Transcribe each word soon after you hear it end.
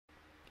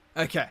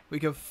Okay, we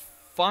can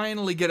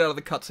finally get out of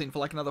the cutscene for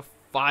like another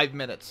 5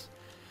 minutes.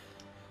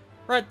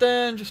 Right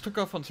then, just took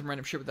off on some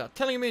random shit without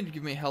telling me to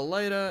give me hell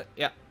later.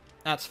 Yeah,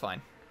 that's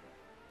fine.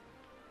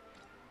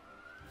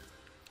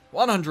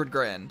 100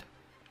 grand.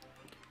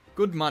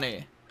 Good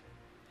money.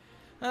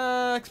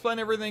 Explain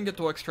everything, get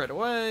to work straight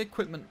away.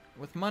 Equipment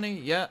with money,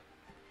 yeah.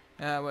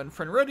 When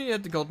friend ready,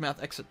 head to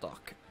Goldmouth exit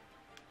dock.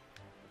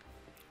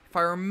 If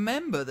I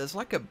remember, there's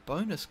like a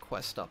bonus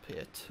quest up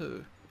here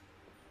too.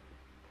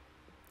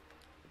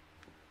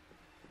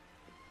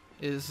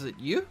 Is it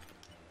you?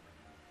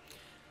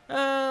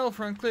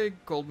 Friend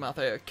click, Goldmouth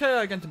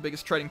AOK, again the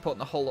biggest trading port in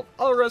the whole of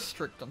Alrest,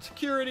 strict on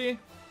security.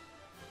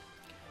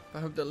 I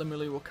hope that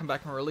Limuli will come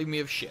back and relieve me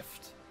of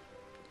shift.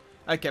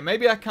 Okay,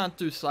 maybe I can't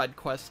do side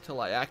quests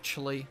till I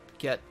actually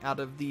get out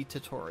of the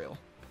tutorial.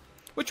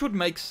 Which would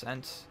make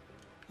sense.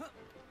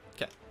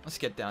 Okay, let's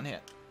get down here.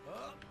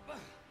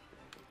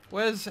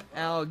 Where's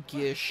our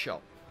gear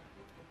shop?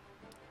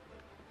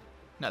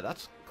 No,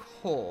 that's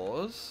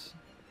cause.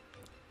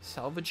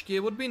 Salvage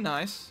gear would be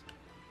nice.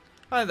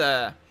 Hi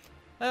there.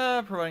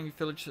 Providing you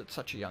village at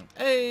such a young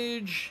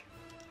age.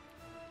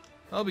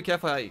 Well, be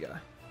careful how you go.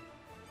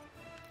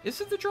 Is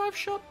it the drive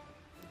shop?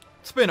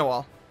 It's been a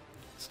while.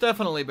 It's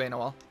definitely been a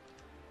while.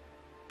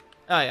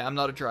 Oh yeah, I'm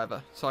not a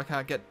driver, so I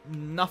can't get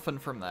nothing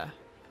from there.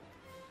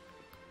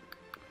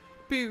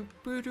 Boo,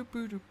 boo, doo,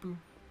 boo, doo, boo.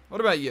 What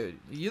about you?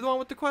 Are you the one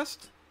with the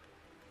quest?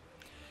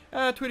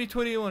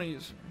 2020, you want to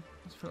use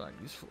for like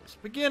useful as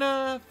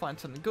beginner. Find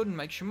something good and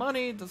makes you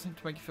money. It doesn't have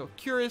to make you feel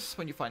curious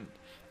when you find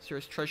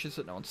serious treasures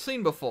that no one's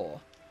seen before.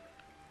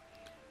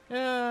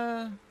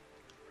 Yeah.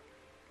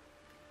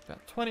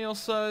 About 20 or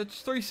so.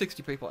 It's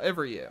 360 people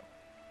every year.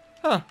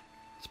 Huh.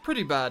 It's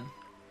pretty bad.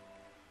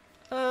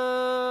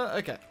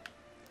 Okay.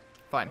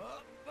 Fine.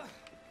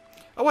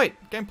 Oh wait,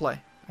 gameplay.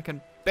 I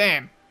can...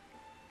 Bam!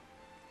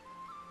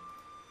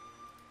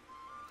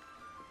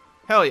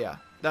 Hell yeah.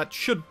 That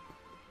should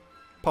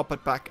pop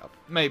it back up.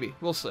 Maybe.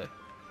 We'll see.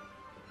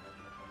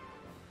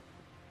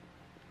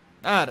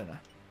 I don't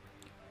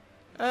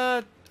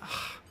know.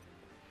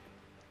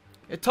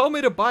 It told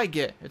me to buy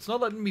gear. It's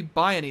not letting me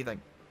buy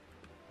anything.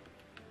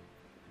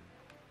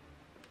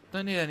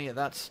 Don't need any of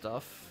that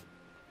stuff.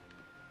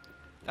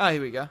 Ah,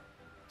 here we go.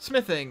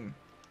 Smithing.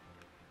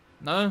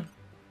 No.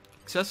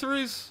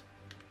 Accessories?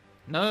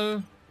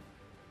 No.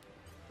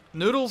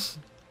 Noodles?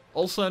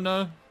 Also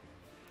no.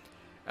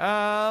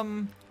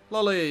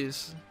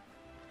 Lollies.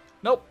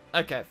 Nope.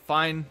 Okay,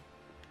 fine.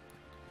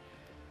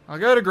 I'll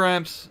go to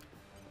Gramps.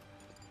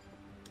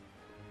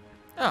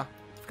 Ah,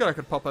 forgot I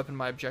could pop open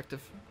my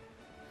objective.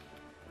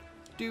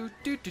 Do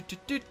do do do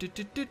do do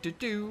do do do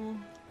do.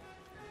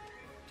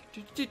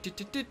 Do do do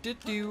do do do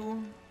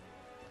do.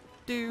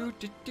 Do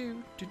do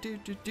do do do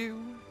do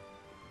do.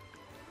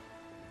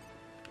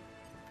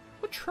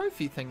 What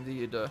trophy thing do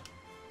you do?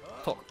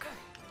 Talk.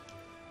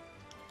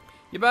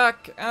 You're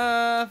back.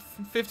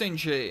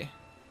 15G.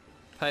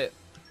 Pay it.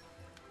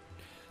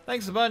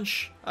 Thanks a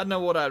bunch. I don't know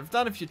what I'd have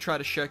done if you tried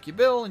to shirk your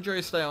bill. Enjoy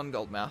your stay on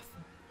Goldmouth.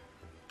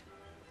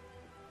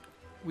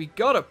 We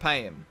gotta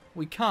pay him.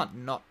 We can't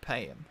not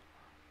pay him.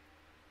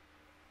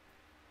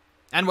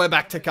 And we're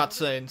back to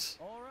cutscenes.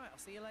 Alright, I'll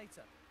see you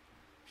later.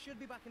 Should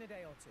be back in a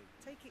day or two.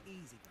 Take it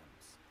easy,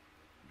 Gramps.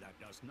 That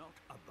does not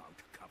about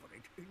cover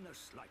it in the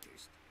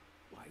slightest.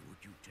 Why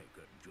would you take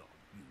a job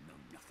you know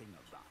nothing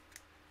about?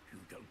 You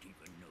don't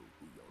even know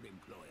who your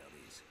employer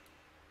is.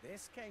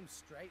 This came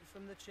straight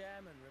from the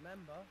chairman,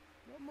 remember?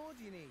 What more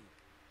do you need?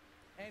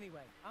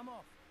 Anyway, I'm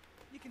off.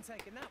 You can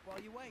take a nap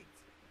while you wait.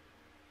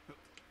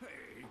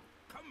 Hey,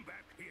 come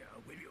back here,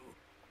 will you?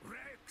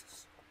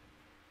 Rex!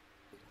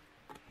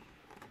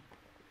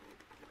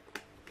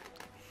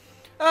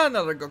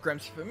 Another got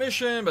Gramps'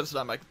 permission, but it's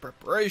not making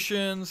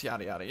preparations,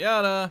 yada yada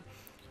yada.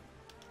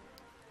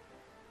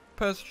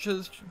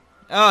 Purchases.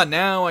 Ah,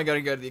 now I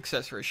gotta go to the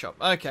accessory shop.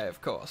 Okay, of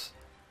course.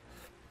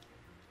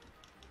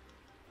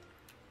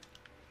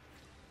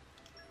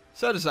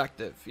 Set is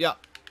active. Yeah.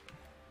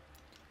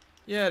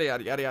 Yada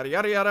yada yada yada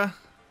yada yada.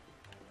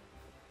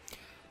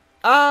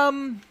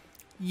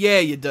 Yeah,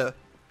 you do.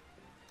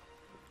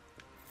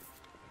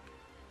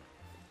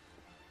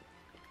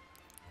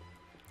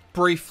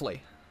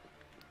 Briefly.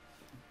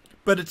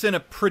 But it's in a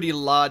pretty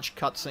large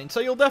cutscene, so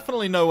you'll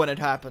definitely know when it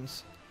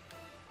happens.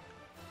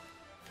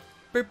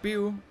 Beep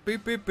beep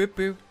beep beep beep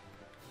beep.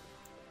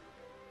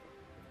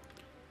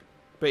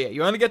 But yeah,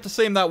 you only get to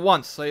see him that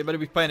once, so you better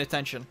be paying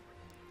attention.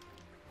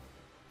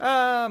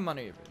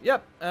 Money.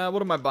 Yep.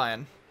 What am I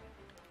buying?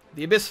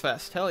 The Abyss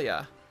Fest. Hell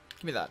yeah.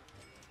 Give me that.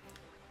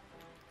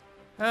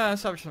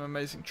 Salvage some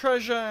amazing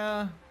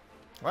treasure.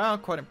 Wow,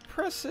 quite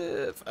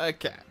impressive.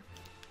 Okay.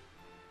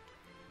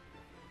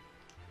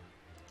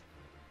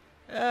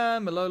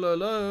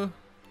 Malolo.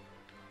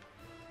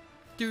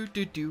 Do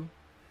do do.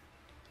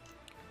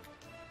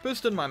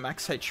 Boosted my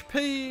max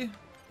HP.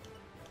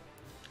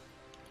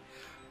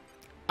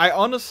 I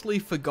honestly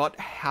forgot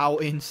how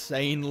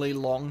insanely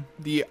long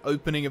the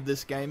opening of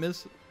this game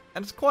is.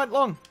 And it's quite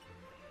long.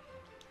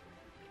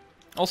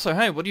 Also,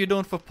 hey, what are you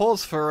doing for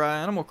pause for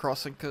Animal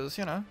Crossing? Because,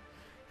 you know,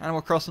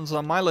 Animal Crossing's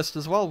on my list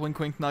as well. Wink,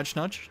 wink, nudge,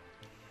 nudge.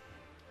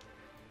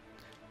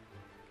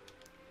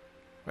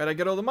 Where'd I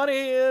get all the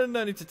money?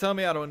 No need to tell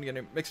me. I don't want to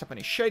get mixed up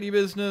any shady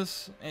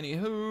business.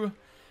 Anywho.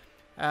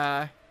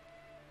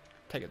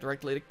 Take it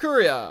directly to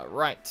courier.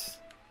 Right.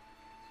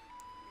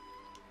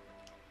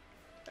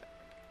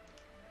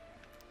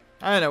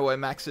 I know where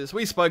Max is.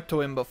 We spoke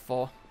to him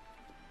before.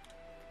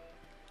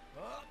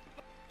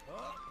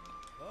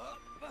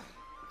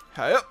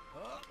 Hey up.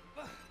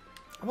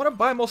 I want to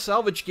buy more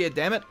salvage gear,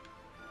 damn it.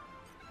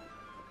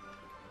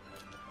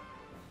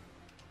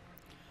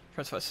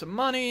 Transfer some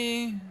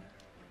money.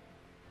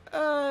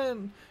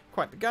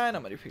 Quite the guy.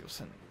 Not many people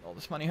send all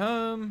this money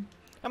home.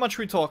 How much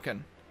are we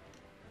talking?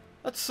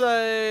 Let's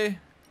say...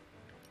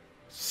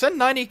 Send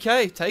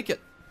 90k. Take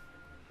it.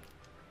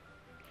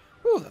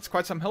 Ooh, that's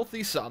quite some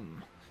healthy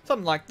sum.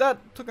 Something like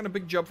that. Took on a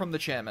big job from the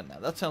chairman. Now,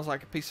 that sounds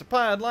like a piece of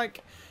pie I'd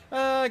like.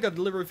 Got a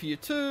delivery for you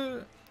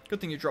too. Good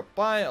thing you dropped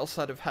by, else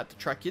I'd have had to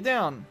track you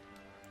down.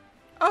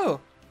 Oh.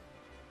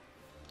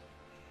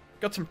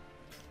 Got some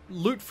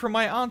loot from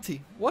my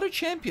auntie. What a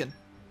champion.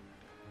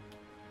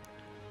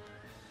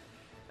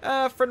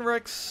 Friend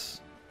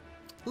Rex.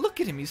 Look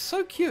at him, he's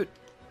so cute.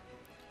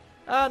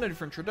 No need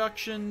for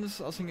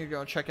introductions. I was thinking to go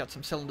and check out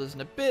some cylinders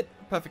in a bit.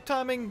 Perfect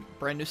timing.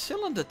 Brand new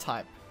cylinder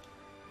type.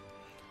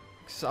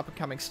 This is up and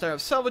coming star of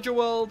Salvager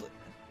World.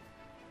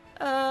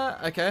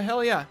 Okay,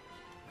 hell yeah.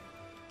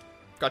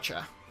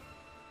 Gotcha.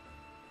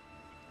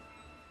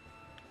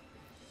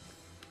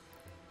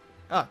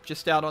 Ah,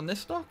 just out on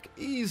this dock?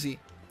 Easy.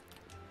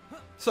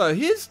 So,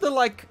 here's the,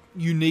 like,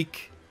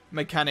 unique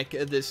mechanic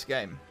of this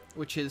game,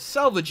 which is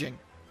salvaging.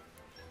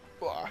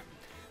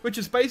 Which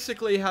is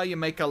basically how you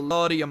make a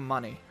lot of your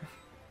money.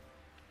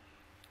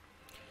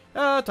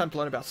 Time to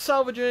learn about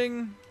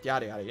salvaging,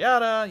 yada yada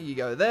yada. You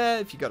go there,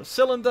 if you got a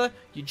cylinder,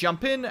 you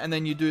jump in, and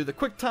then you do the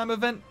quick time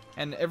event,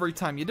 and every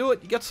time you do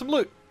it, you get some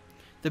loot.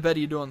 The better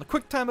you do on the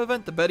quick time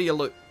event, the better you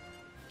loot.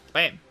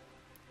 Bam.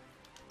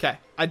 Okay,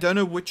 I don't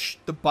know which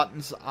the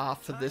buttons are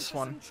for this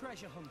one.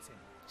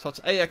 So it's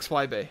A, X,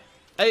 Y, B.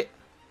 A.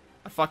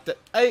 I fucked it.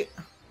 A.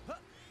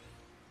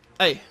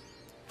 A.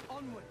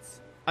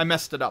 I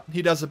messed it up.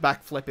 He does a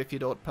backflip if you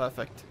do it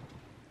perfect.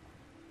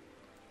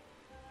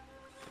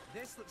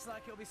 This looks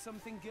like it'll be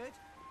something good.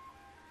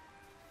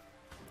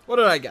 What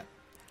did I get?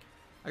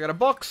 I got a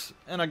box,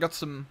 and I got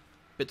some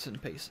bits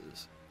and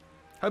pieces.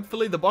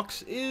 Hopefully the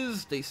box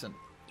is decent.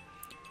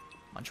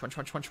 Munch, munch,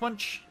 munch, munch,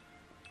 munch.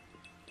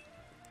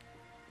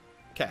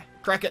 Okay,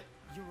 crack it.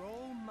 You're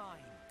all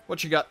mine.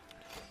 What you got?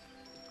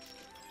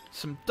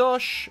 Some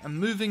dosh, a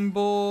moving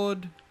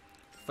board,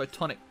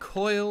 photonic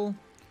coil.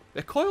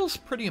 The coil's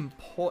pretty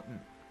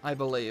important, I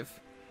believe.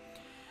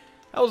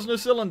 How was new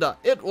cylinder?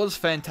 It was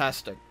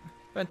fantastic.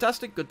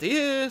 Fantastic, good to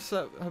hear.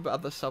 So, I hope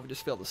other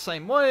salvages feel the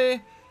same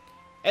way.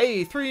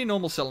 Hey, 3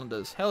 normal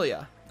cylinders. Hell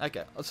yeah.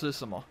 Okay, let's do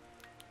some more.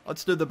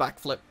 Let's do the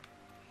backflip.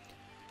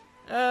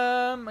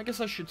 I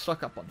guess I should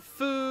stock up on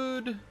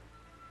food.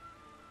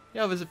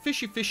 Yeah, there's a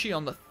fishy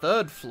on the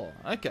 3rd floor.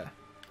 Okay.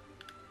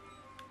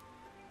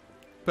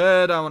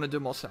 But I want to do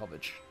more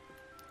salvage.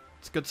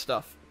 It's good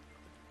stuff.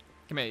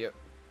 Come here, you.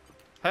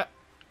 Ha.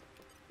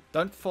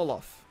 Don't fall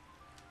off.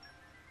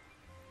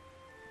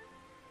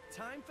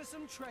 Time for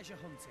some treasure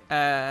hunting.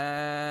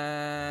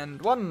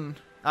 And 1.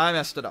 I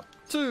messed it up.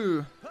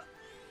 2.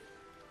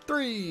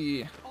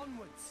 3.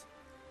 Onwards.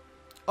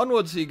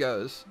 Onwards he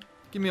goes.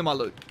 Give me my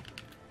loot.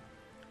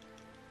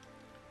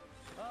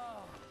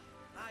 Oh,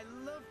 I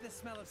love the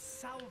smell of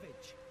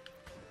salvage.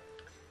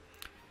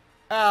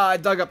 Ah, I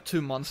dug up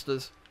 2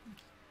 monsters.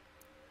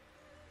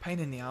 Pain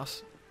in the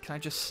ass. Can I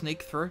just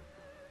sneak through?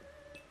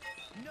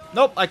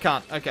 No, Nope, I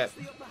can't. Okay.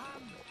 the upper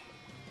hand.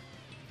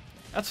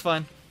 That's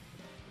fine.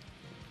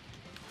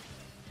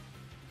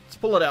 Let's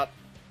pull it out.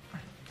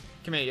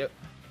 Come here, you.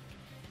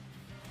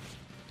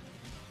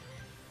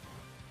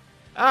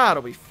 Ah,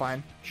 it'll be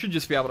fine. Should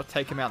just be able to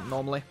take him out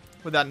normally,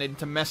 without needing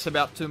to mess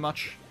about too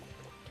much.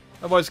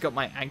 I've always got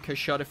my anchor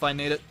shot if I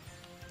need it.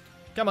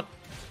 Come on.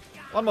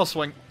 One more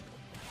swing.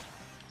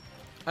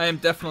 I am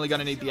definitely going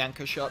to need the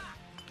anchor shot.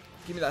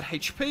 Give me that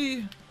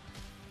HP.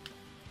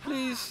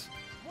 Please.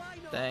 Why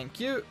not? Thank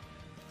you.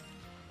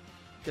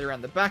 Get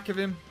around the back of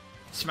him.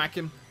 Smack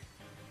him.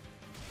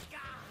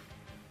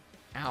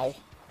 Ow.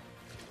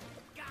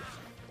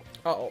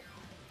 Uh-oh.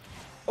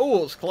 Oh,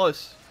 it was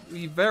close.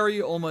 We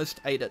very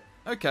almost ate it.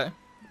 Okay.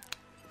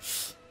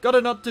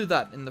 Gotta not do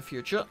that in the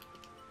future.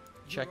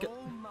 Check it. You're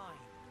all mine.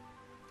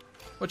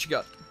 What you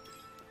got?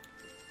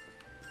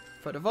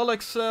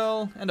 Photovolic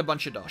cell and a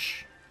bunch of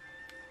dosh.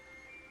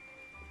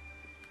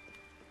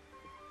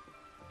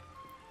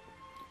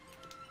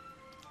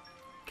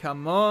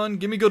 Come on,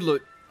 give me good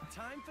loot.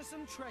 Time for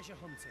some treasure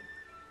hunting.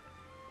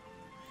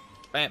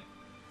 Bam.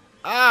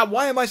 Ah,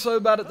 why am I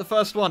so bad at the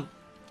first one?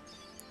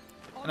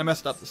 And I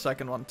messed up the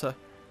second one too.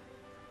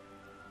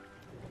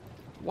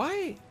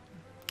 Why?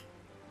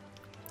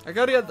 I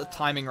gotta get the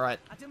timing right.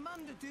 I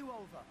demand a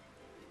do-over.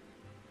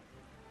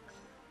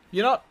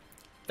 You know what?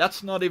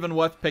 That's not even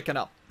worth picking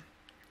up.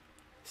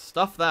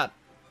 Stuff that.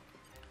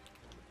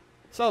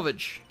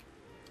 Salvage.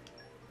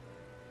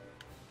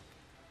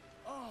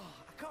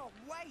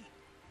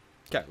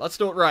 Okay, let's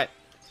do it right.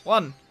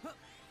 1,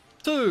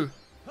 2.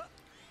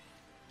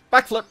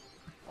 Backflip.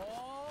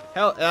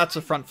 Hell, that's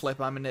a front flip.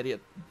 I'm an idiot.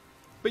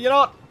 But you know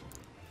what?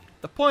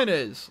 The point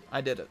is,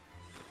 I did it.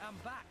 I'm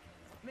back.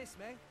 Miss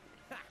me?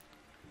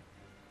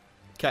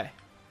 Okay.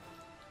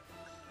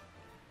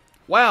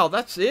 Wow,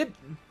 that's it?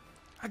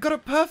 I got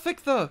it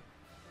perfect, though.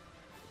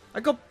 I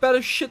got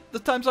better shit the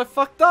times I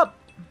fucked up.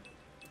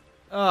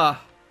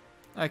 Ah.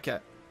 Okay.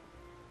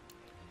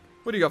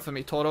 What do you got for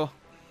me, Torna?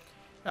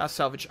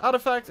 Salvage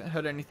artifact.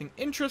 Heard anything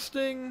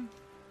interesting?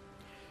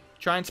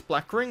 Giant's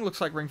black ring.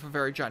 Looks like ring for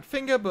very giant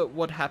finger, but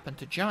what happened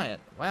to giant?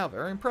 Wow,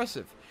 very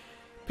impressive.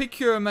 Pique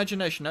your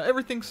imagination. Now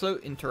everything's so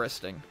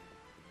interesting.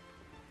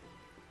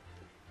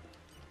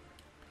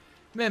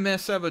 Meh,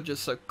 salvage is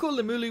so cool.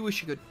 Lemuli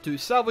wish you could do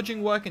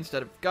salvaging work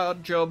instead of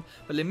guard job,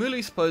 but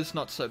Lemuli suppose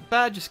not so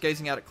bad, just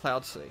gazing out at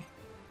Cloud Sea.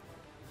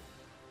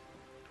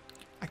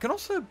 I can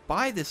also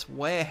buy this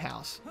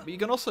warehouse, but you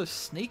can also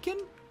sneak in,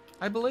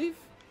 I believe?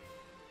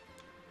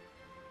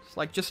 It's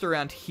like just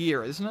around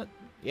here, isn't it?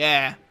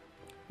 Yeah.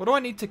 What do I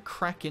need to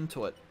crack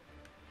into it?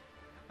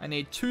 I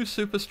need 2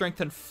 super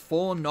strength and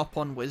 4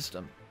 Nopon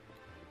wisdom.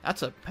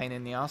 That's a pain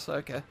in the ass,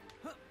 okay.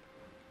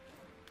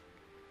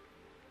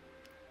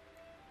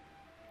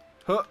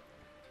 Huh.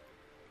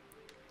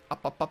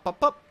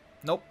 Up.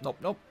 Nope.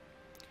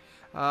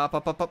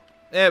 Up.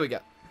 There we go.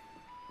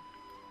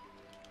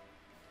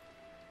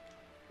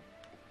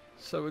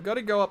 So we've got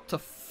to go up to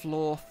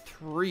floor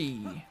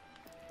 3.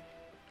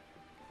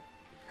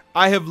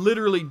 I have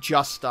literally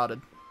just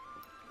started.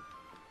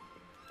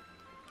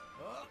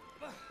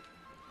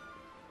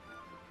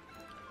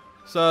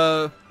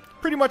 So,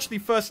 pretty much the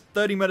first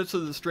 30 minutes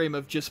of the stream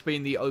have just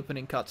been the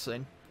opening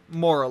cutscene.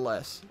 More or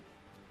less.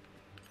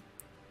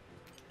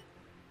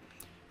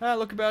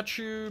 Look about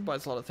you.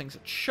 Buys a lot of things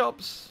at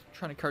shops.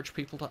 Trying to encourage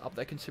people to up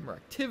their consumer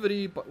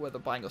activity. But whether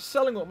buying or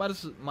selling, what matters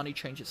is that money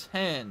changes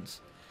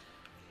hands.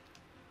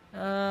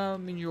 I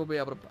mean, you will be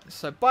able to buy.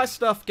 So, buy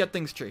stuff, get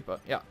things cheaper.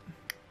 Yeah.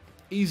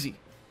 Easy.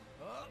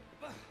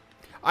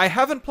 I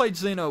haven't played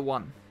Xeno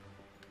 1.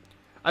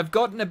 I've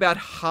gotten about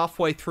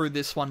halfway through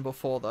this one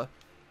before, though.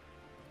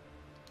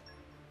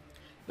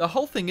 The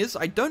whole thing is,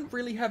 I don't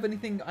really have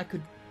anything I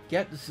could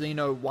get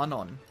Xeno 1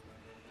 on.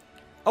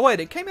 Oh wait,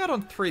 it came out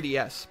on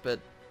 3DS,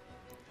 but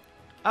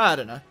I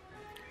don't know.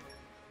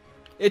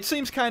 It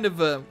seems kind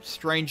of a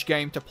strange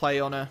game to play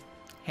on a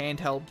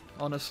handheld,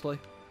 honestly.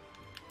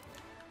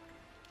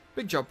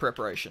 Big job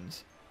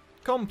preparations.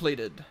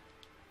 Completed.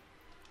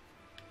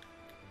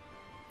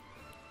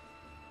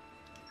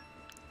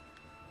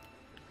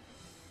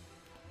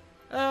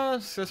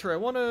 Accessory I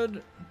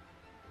wanted.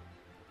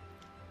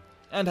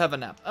 And have a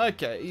nap.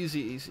 Okay,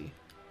 easy.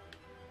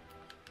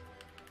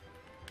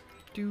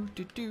 Do.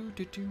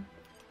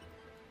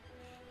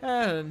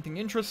 Anything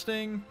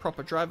interesting?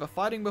 Proper driver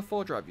fighting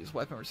before. Drive use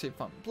weapon, receive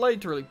front blade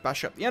to really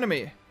bash up the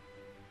enemy.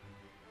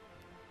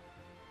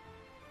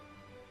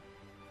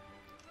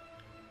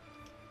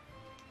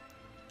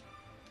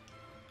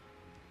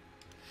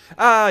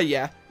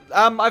 Yeah.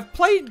 I've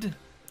played...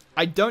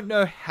 I don't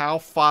know how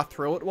far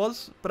through it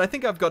was, but I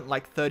think I've gotten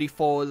like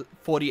 34,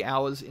 40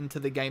 hours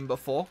into the game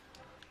before.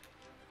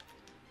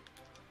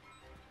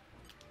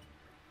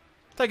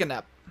 Take a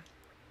nap.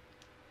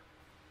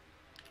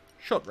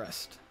 Short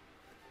rest.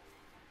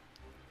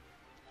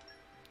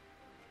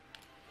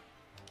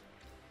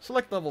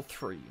 Select level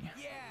 3.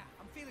 Yeah,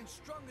 I'm feeling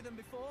stronger than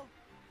before.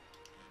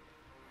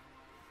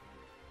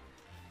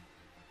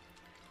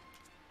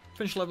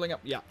 Finish leveling up.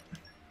 Yeah.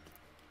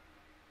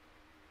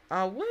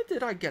 Where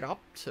did I get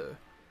up to?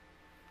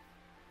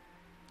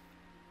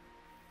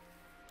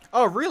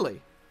 Oh,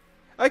 really?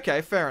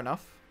 Okay, fair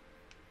enough.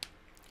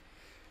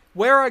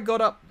 Where I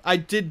got up... I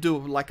did do,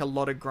 like, a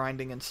lot of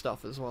grinding and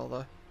stuff as well,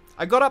 though.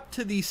 I got up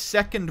to the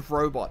second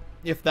robot,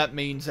 if that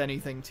means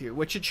anything to you,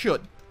 which it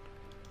should.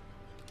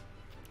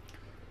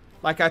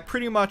 Like, I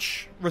pretty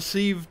much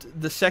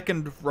received the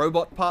second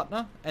robot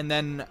partner, and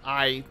then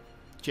I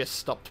just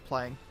stopped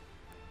playing.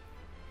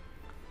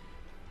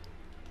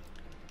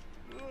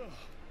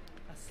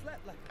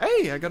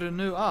 Hey, I got a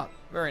new art.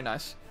 Very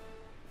nice.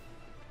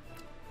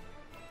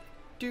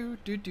 Do.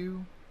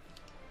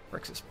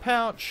 Rex's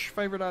pouch.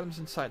 Favorite items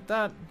inside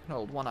that. Can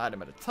hold one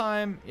item at a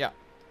time. Yeah.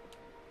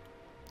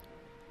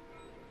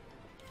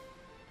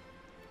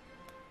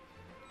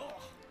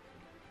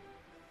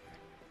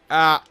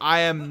 I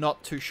am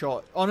not too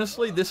sure.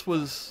 Honestly, this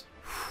was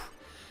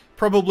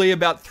probably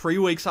about 3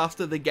 weeks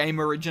after the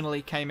game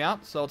originally came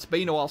out, so it's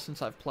been a while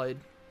since I've played.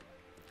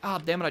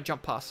 Ah, damn it, I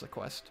jumped past the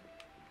quest.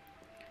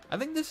 I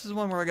think this is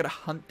one where I gotta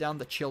hunt down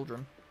the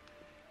children.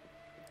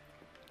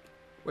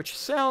 Which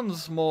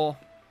sounds more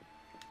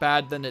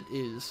bad than it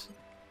is.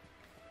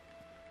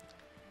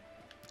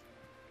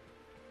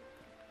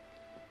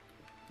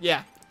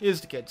 Yeah,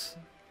 here's the kids.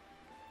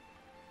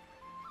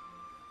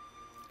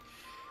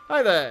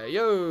 Hi there,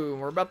 yo,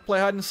 we're about to play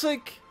hide and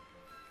seek.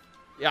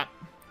 Yeah.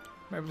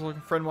 Maybe a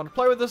looking friend want to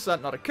play with us,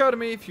 that not occur to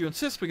me. If you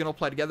insist, we can all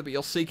play together, but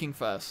you're seeking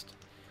first.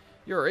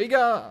 You're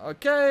eager,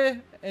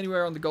 okay.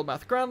 Anywhere on the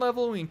Goldmouth ground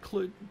level, we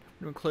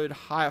To include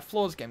higher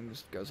floors, game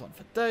goes on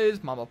for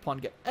days. Mama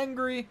Pond get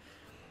angry.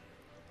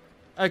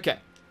 Okay.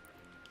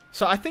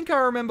 So I think I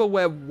remember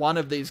where one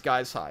of these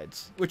guys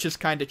hides, which is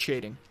kind of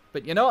cheating.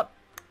 But you know what?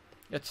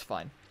 It's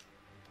fine.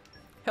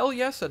 Hell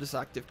yes, it is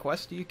active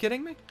quest. Are you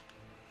kidding me?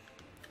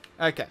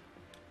 Okay.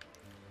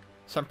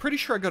 So I'm pretty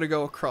sure I gotta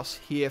go across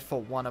here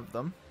for one of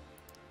them.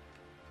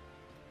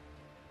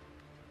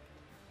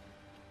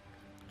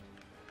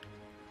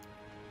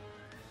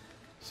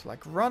 So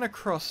like run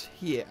across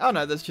here. Oh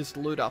no, there's just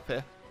loot up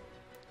here.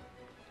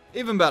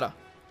 Even better.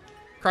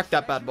 Crack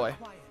that bad boy.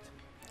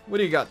 What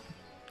do you got?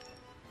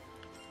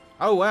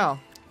 Oh wow.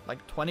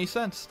 Like 20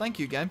 cents. Thank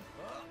you, game.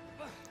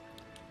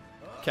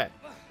 Okay.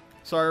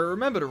 So I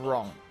remembered it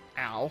wrong.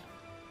 Ow.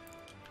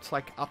 It's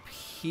like up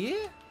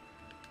here?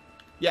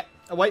 Yeah.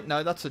 Oh wait,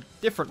 no, that's a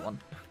different one.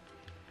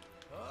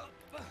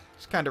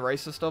 It's kind of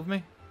racist of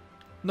me.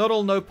 Not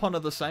all Nopon are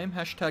the same.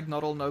 Hashtag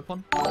not all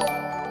Nopon.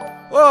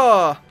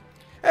 Whoa!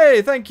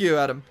 Hey, thank you,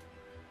 Adam.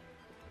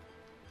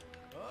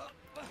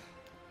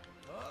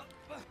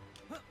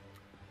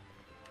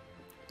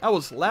 That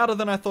was louder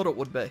than I thought it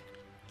would be.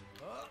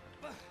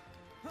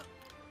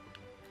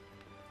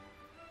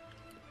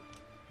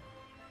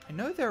 I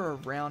know they're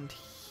around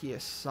here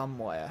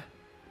somewhere.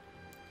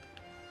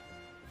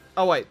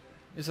 Oh wait,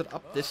 is it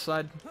up this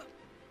side?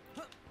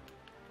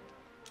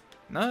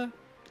 No?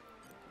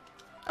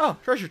 Oh,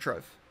 treasure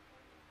trove.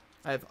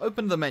 I have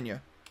opened the menu.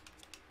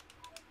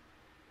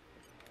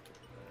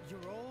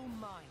 You're all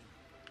mine.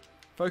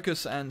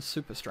 Focus and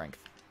super strength.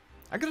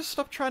 I gotta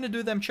stop trying to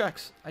do them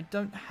checks. I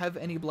don't have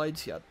any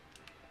blades yet.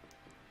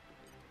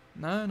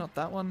 No, not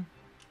that one.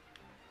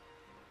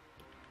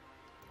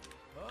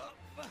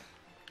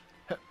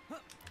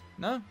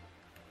 No?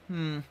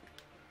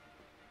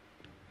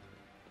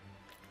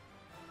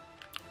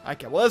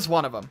 Okay, well there's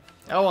one of them.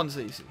 That one's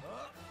easy.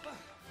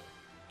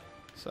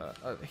 So,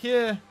 over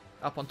here,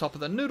 up on top of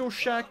the noodle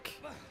shack.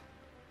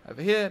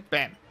 Over here,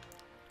 bam.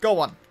 Go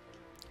one.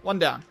 One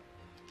down.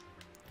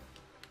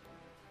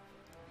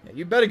 Yeah,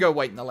 you better go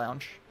wait in the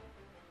lounge.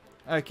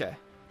 Okay.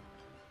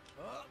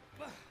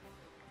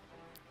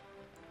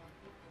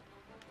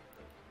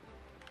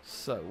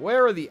 So,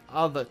 where are the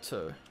other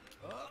two?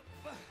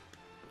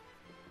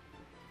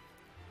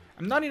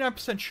 I'm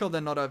 99% sure they're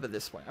not over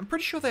this way. I'm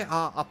pretty sure they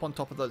are up on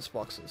top of those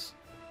boxes.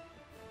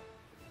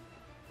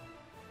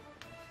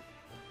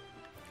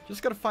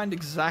 Just gotta find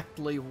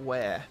exactly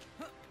where.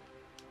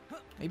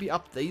 Maybe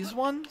up these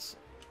ones?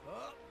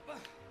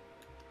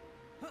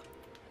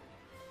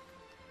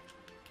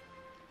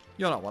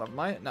 You're not one of them,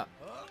 mate. No.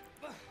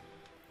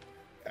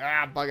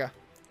 Ah, bugger.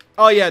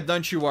 Oh yeah,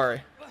 don't you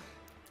worry.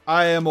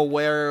 I am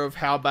aware of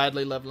how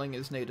badly leveling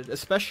is needed,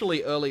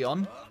 especially early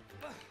on. Oh.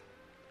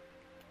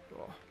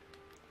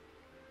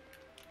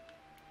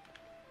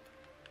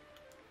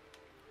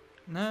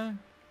 No.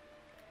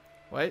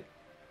 Wait.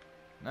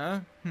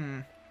 No?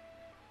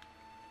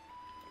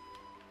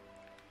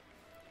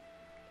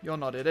 You're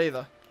not it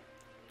either.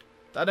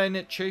 That ain't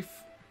it, Chief.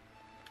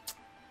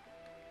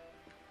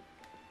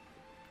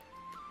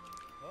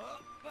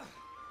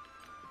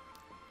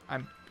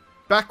 I'm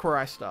back where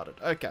I started.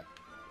 Okay.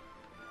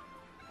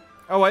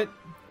 Oh, wait.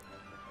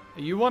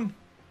 Are you one?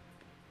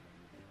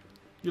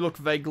 You look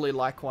vaguely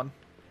like one.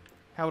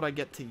 How would I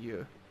get to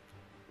you?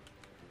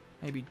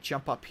 Maybe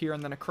jump up here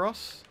and then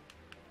across?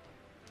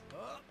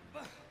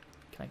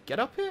 Can I get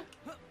up here?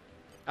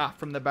 Ah,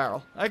 from the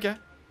barrel. Okay.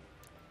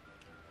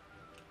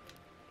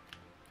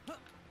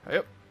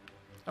 Yep.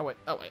 Oh, wait.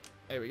 Oh, wait.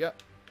 There we go.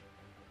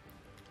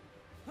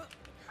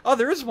 Oh,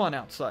 there is one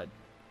outside.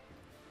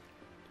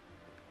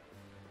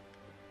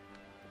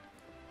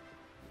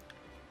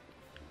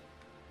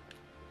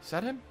 Is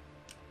that him?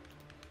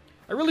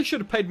 I really should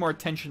have paid more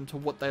attention to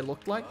what they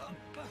looked like.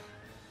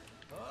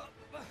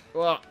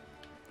 Well,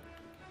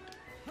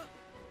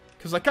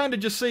 because I kind of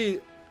just see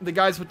the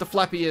guys with the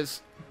flappy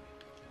ears.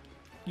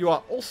 You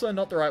are also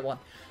not the right one.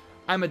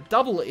 I'm a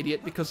double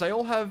idiot because they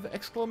all have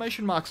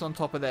exclamation marks on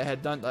top of their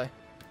head, don't they?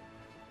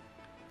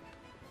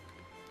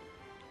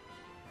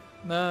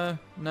 No,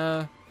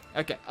 no.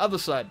 Okay, other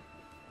side.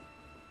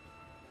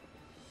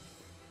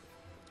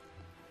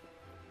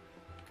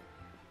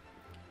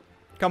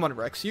 Come on,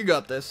 Rex, you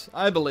got this.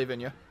 I believe in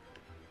you.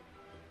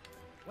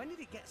 When did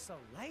it get so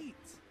late?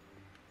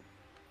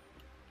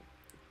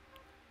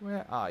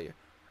 Where are you?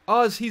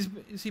 Oh, is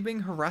he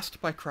being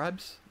harassed by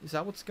crabs? Is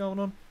that what's going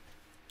on?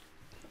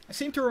 I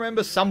seem to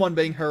remember someone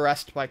being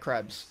harassed by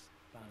crabs.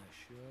 Banner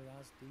sure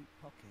has deep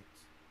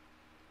pockets.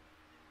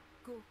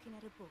 Gawking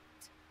at a boat.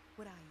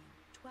 What are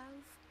you, 12?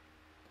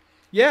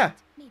 Yeah.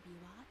 Maybe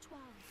you are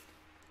 12.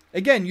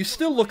 Again, you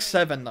still look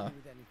 7 though.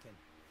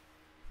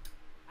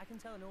 I can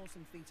tell an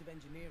awesome feat of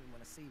engineering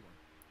when I see one.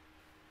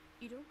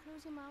 You don't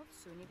close your mouth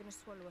soon, you're gonna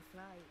swallow a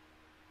fly.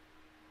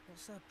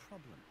 What's our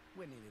problem?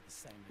 We're nearly the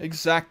same.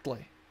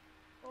 Exactly.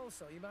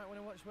 Also, you might want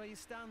to watch where you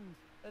stand.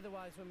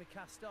 Otherwise, when we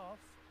cast off,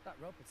 that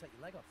rope will take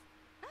your leg off.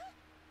 Huh?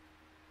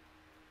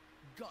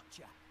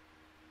 Gotcha.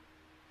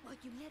 What,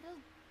 you little?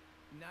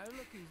 Now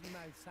look whose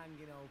mouth's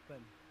hanging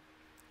open.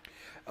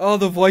 Oh,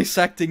 the voice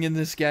acting in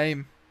this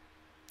game.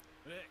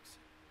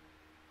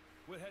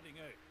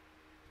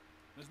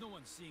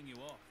 on seeing you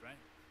off, right?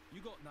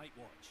 You got night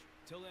watch.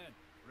 Till then,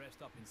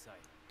 rest up inside.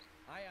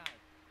 Aye, aye.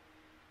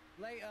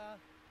 Later.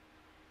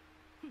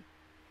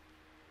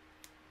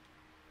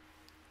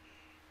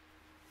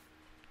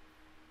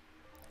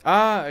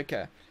 Ah,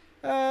 okay.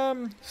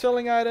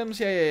 Selling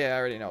items. Yeah, I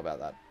already know about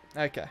that.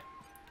 Okay.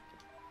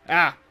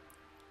 Ah!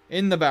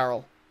 In the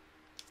barrel.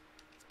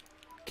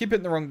 Keep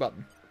hitting the wrong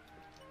button.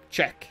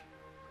 Check.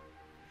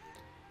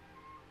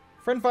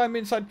 Friend find me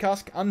inside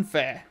cask.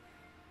 Unfair.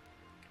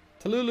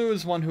 Talulu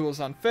is one who was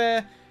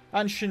unfair.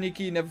 And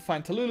Shiniki, never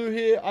find Talulu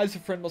here. Eyes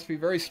of friend must be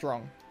very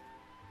strong.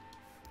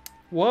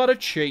 What a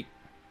cheat.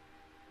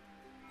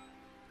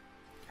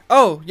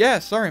 Oh, yeah,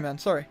 sorry, man,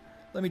 sorry.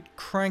 Let me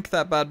crank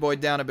that bad boy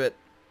down a bit.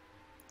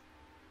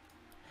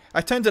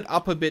 I turned it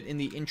up a bit in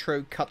the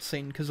intro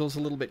cutscene because it was a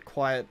little bit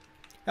quiet.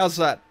 How's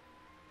that?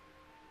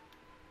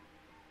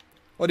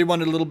 Or do you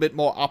want it a little bit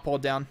more up or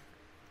down?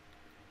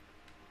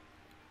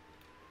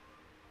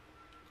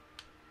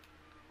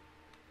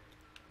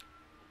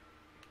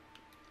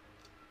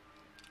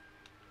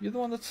 You're the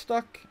one that's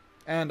stuck?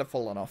 And I've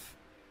fallen off.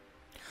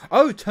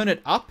 Oh, turn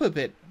it up a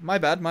bit. My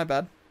bad, my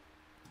bad.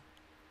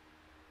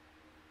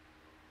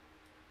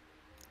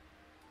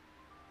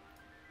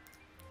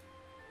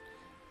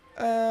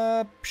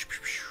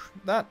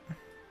 That.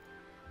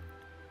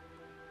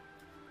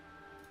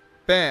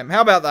 Bam.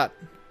 How about that?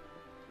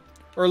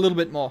 Or a little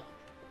bit more.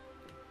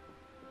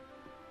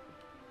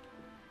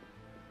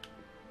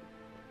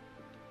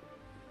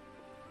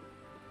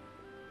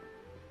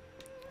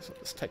 So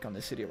let's take on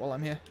this idiot while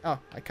I'm here. Oh,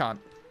 I can't.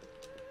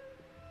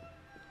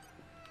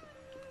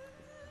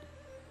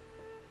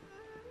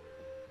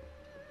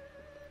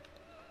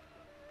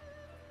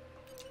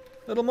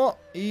 Little more.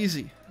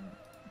 Easy.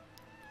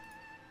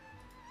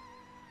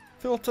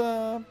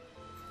 Filter.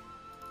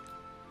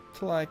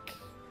 To like...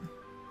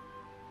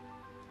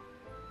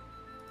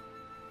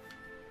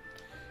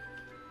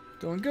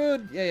 Doing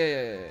good.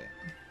 Yeah.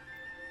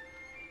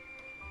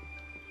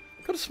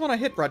 Could have sworn I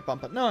hit right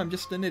bumper. No, I'm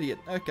just an idiot.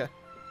 Okay.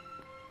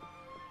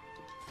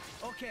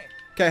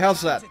 Okay,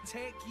 how's that? To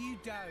take you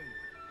down.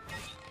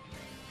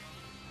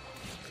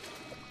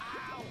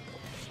 Ow.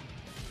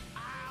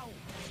 Ow.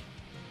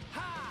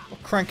 Ha. I'll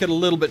crank it a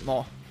little bit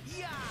more.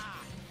 Yeah.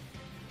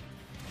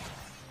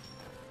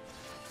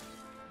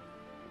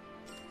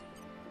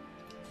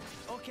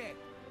 Okay,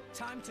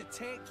 time to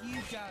take you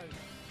down.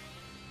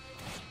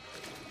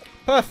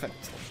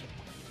 Perfect.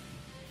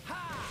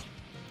 Ha.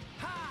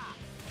 Ha.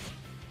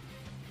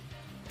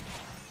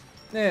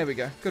 There we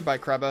go. Goodbye,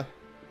 Crabber.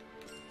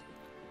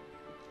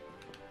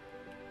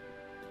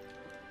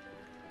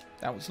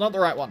 That was not the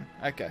right one.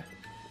 Okay.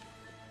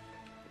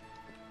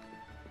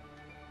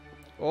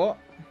 Oh.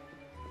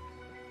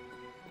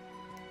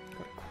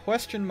 Got a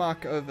question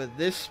mark over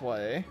this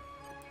way.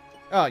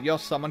 Oh, you're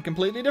someone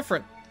completely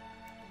different.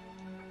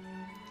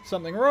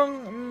 Something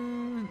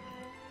wrong?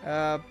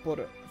 Bought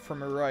it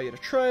from Araya to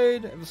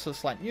trade. It was a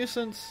slight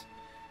nuisance.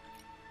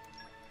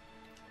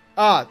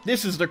 Ah,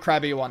 this is the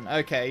crabby one.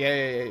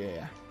 Okay,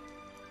 yeah.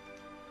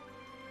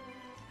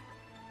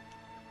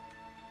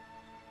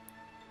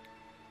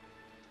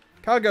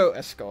 Cargo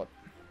escort.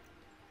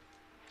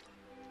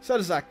 Set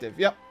is active.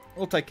 Yep,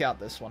 we'll take out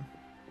this one.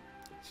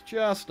 It's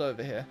just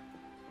over here.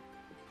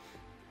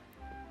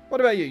 What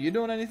about you? You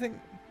doing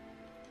anything?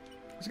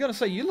 I was going to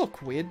say, you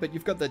look weird, but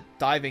you've got the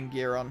diving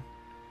gear on.